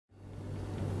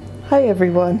Hi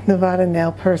everyone, Nevada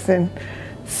Nail Person.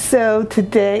 So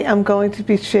today I'm going to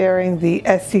be sharing the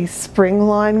Essie spring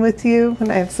line with you, and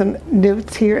I have some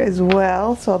notes here as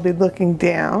well, so I'll be looking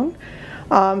down.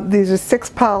 These are 6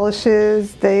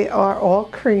 polishes. They are all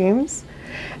creams,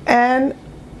 and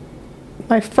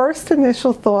my first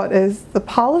initial thought is the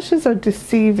polishes are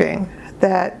deceiving,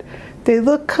 that they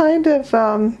look kind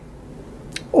of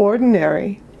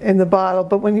ordinary in the bottle,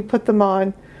 but when you put them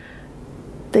on,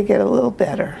 they get a little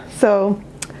better. So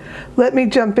let me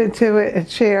jump into it and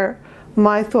share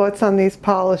my thoughts on these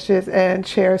polishes and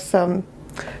share some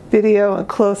video and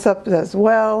close-ups as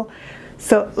well.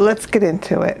 So let's get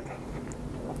into it.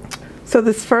 So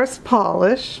this first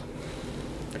polish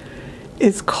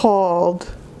is called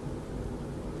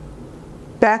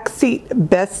Backseat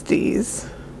Besties.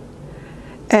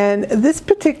 And this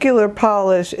particular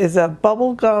polish is a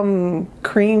bubblegum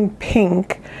cream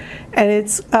pink, and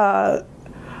it's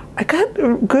I got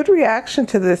a good reaction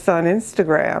to this on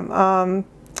Instagram.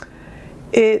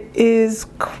 It is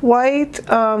quite,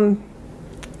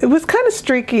 it was kind of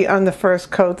streaky on the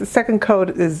first coat. The second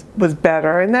coat was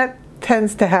better, and that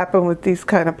tends to happen with these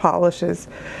kind of polishes.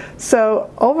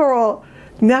 So overall,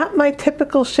 not my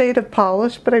typical shade of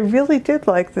polish, but I really did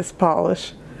like this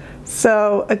polish.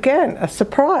 So again, a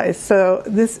surprise. So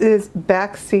this is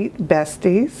Backseat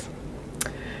Besties,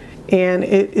 and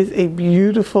it is a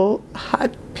beautiful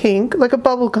hot pink, like a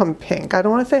bubblegum pink. I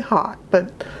don't want to say hot,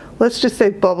 but let's just say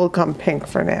bubblegum pink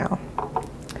for now.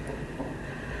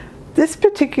 This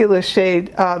particular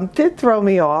shade did throw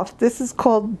me off. This is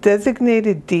called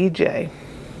Designated DJ,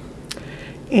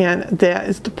 and that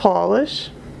is the polish.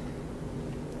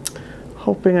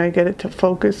 Hoping I get it to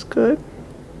focus good.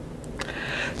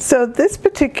 So this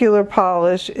particular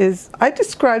polish is, I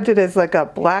described it as like a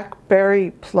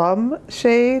blackberry plum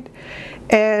shade,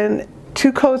 and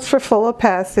 2 coats for full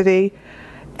opacity,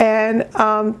 and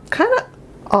kind of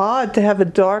odd to have a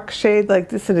dark shade like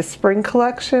this in a spring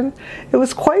collection. It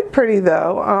was quite pretty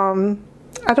though.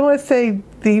 I don't want to say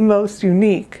the most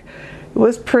unique. It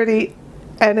was pretty,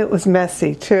 and it was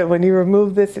messy too. When you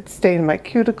remove this, it stained my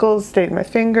cuticles, stained my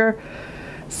finger.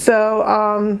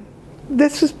 So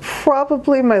this was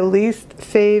probably my least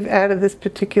fave out of this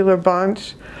particular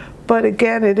bunch, but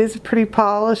again, it is a pretty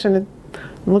polish, and I'm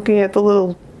looking at the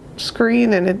little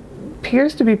screen and it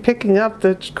appears to be picking up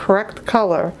the correct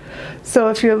color. So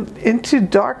if you're into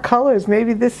dark colors,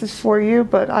 maybe this is for you,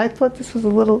 but I thought this was a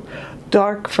little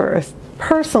dark for us,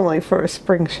 personally, for a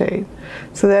spring shade.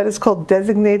 So that is called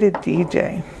Designated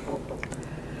DJ.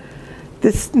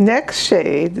 This next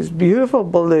shade, this beautiful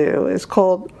blue, is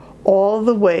called All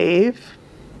the Wave,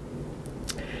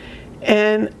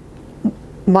 and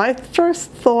my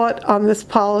first thought on this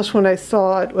polish when I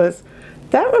saw it was,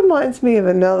 that reminds me of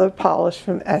another polish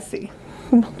from Essie.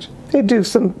 They do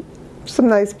some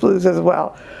nice blues as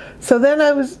well. So then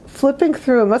I was flipping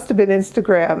through, it must have been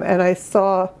Instagram, and I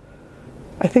saw,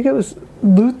 I think it was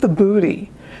Loot the Booty.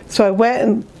 So I went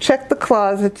and checked the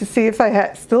closet to see if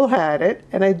I still had it,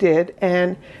 and I did,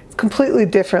 and it's completely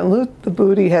different. Loot the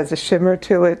Booty has a shimmer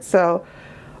to it, so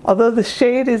although the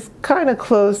shade is kind of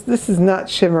close, this is not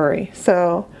shimmery.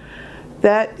 So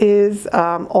that is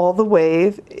All the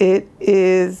Wave. It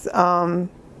is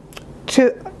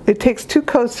it takes 2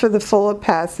 coats for the full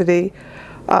opacity.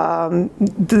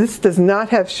 This does not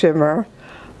have shimmer,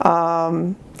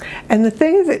 and the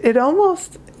thing is, it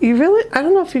almost, you really, I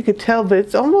don't know if you could tell, but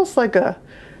it's almost like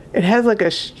it has like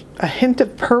a hint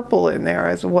of purple in there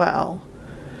as well.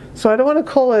 So I don't want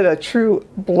to call it a true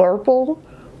blurple,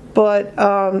 but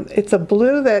it's a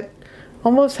blue that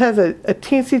almost has a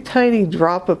teensy tiny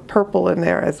drop of purple in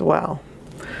there as well.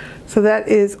 So that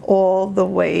is All the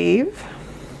Wave.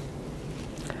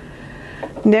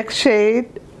 Next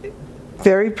shade,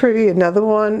 very pretty, another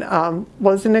one,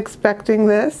 wasn't expecting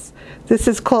this. This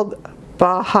is called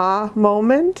Baha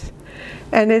Moment,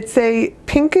 and it's a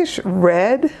pinkish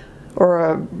red, or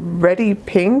a reddy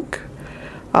pink.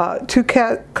 2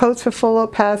 coats for full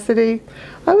opacity.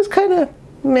 I was kind of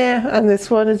meh on this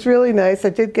one. It's really nice. I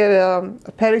did get a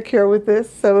pedicure with this,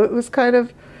 so it was kind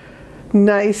of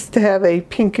nice to have a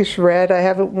pinkish red. I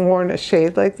haven't worn a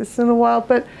shade like this in a while,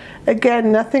 but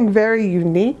again, nothing very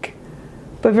unique,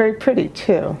 but very pretty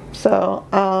too. So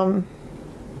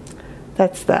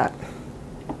that's that.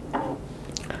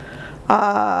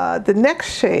 The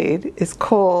next shade is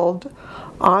called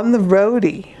On the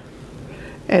Roadie,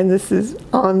 and this is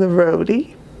On the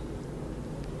Roadie.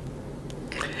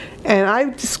 And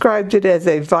I've described it as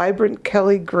a vibrant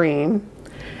Kelly green,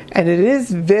 and it is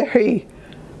very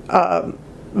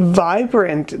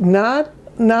vibrant, not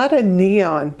a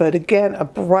neon, but again a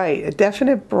bright, a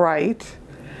definite bright.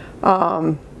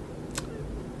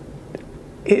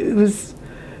 it was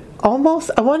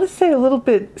almost, I want to say a little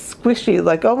bit squishy,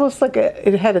 like almost like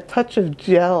it had a touch of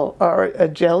gel or a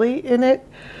jelly in it,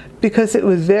 because it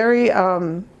was very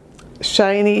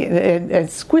shiny and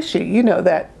squishy, you know,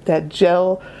 that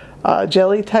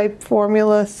jelly type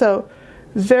formula. So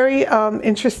very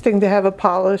interesting to have a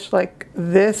polish like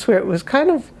this, where it was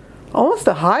kind of almost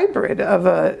a hybrid of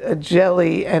a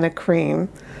jelly and a cream.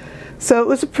 So it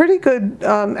was a pretty good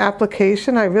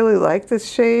application. I really like this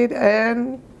shade,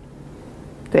 and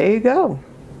there you go.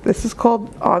 This is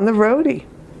called On the Roadie.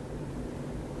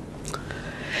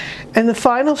 And the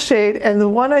final shade, and the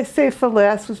one I saved for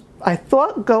last, was I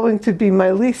thought going to be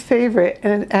my least favorite,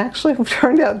 and it actually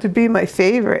turned out to be my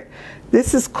favorite.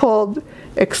 This is called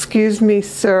Excuse Me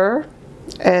Sir,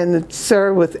 and it's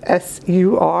Sir with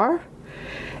S-U-R.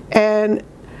 And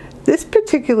this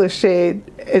particular shade,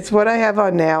 it's what I have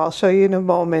on now, I'll show you in a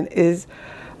moment, is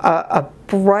a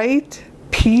bright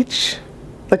peach,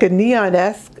 like a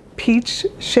neon-esque peach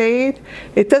shade.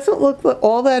 It doesn't look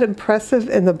all that impressive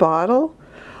in the bottle,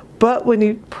 but when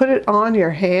you put it on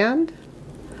your hand,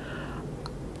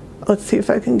 let's see if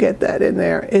I can get that in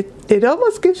there. It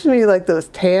almost gives me like those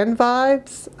tan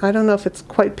vibes. I don't know if it's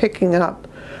quite picking up,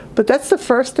 but that's the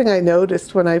first thing I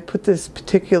noticed when I put this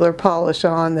particular polish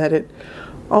on, that it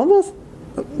almost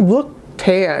looked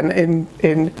tan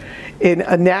in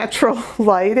a natural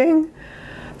lighting.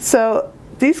 So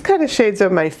these kind of shades are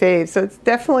my fave. So it's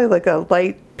definitely like a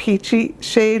light peachy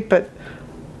shade, but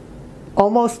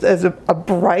almost as a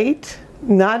bright,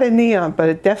 not a neon,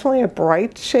 but definitely a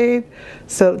bright shade.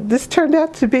 So this turned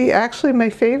out to be actually my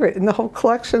favorite in the whole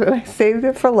collection, and I saved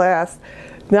it for last.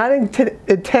 Not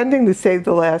intending to save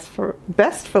the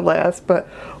best for last, but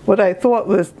what I thought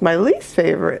was my least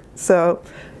favorite. So,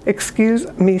 excuse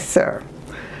me, sir.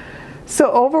 So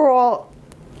overall,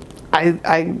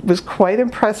 I was quite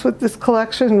impressed with this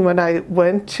collection. When I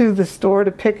went to the store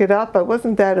to pick it up, I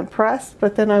wasn't that impressed,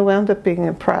 but then I wound up being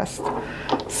impressed.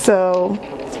 So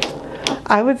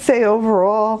I would say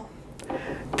overall,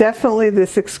 definitely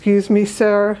this Excuse Me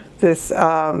Sir, this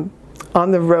On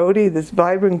the Roadie, this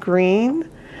vibrant green.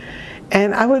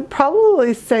 And I would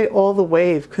probably say All the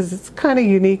Wave, because it's kind of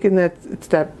unique in that it's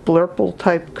that blurple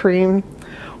type cream.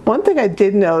 One thing I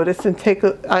did notice, and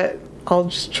I'll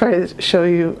just try to show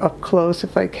you up close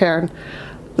if I can.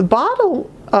 The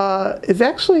bottle is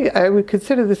actually, I would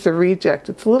consider this a reject.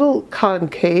 It's a little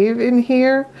concave in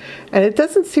here, and it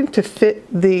doesn't seem to fit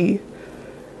the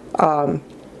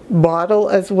bottle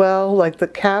as well. Like the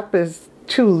cap is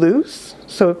too loose,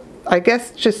 so I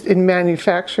guess just in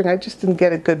manufacturing I just didn't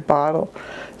get a good bottle.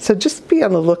 So just be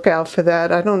on the lookout for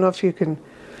that. I don't know if you can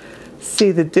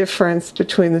see the difference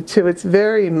between the two. It's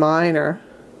very minor,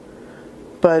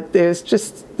 but there's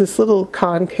just this little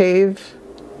concave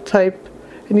type,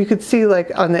 and you could see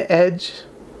like on the edge,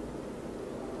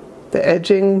 the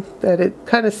edging, that it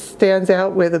kind of stands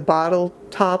out where the bottle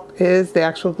top is, the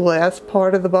actual glass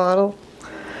part of the bottle.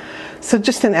 So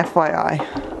just an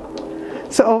FYI.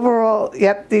 So overall,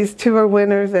 yep, these two are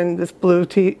winners, and this blue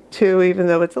too, even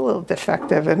though it's a little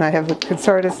defective, and I have a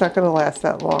concern it's not going to last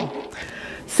that long.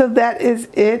 So that is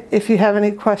it. If you have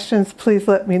any questions, please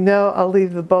let me know. I'll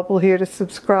leave the bubble here to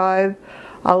subscribe.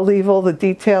 I'll leave all the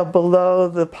detail below,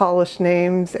 the polish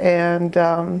names,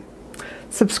 and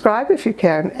subscribe if you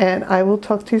can. And I will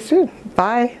talk to you soon.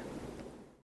 Bye.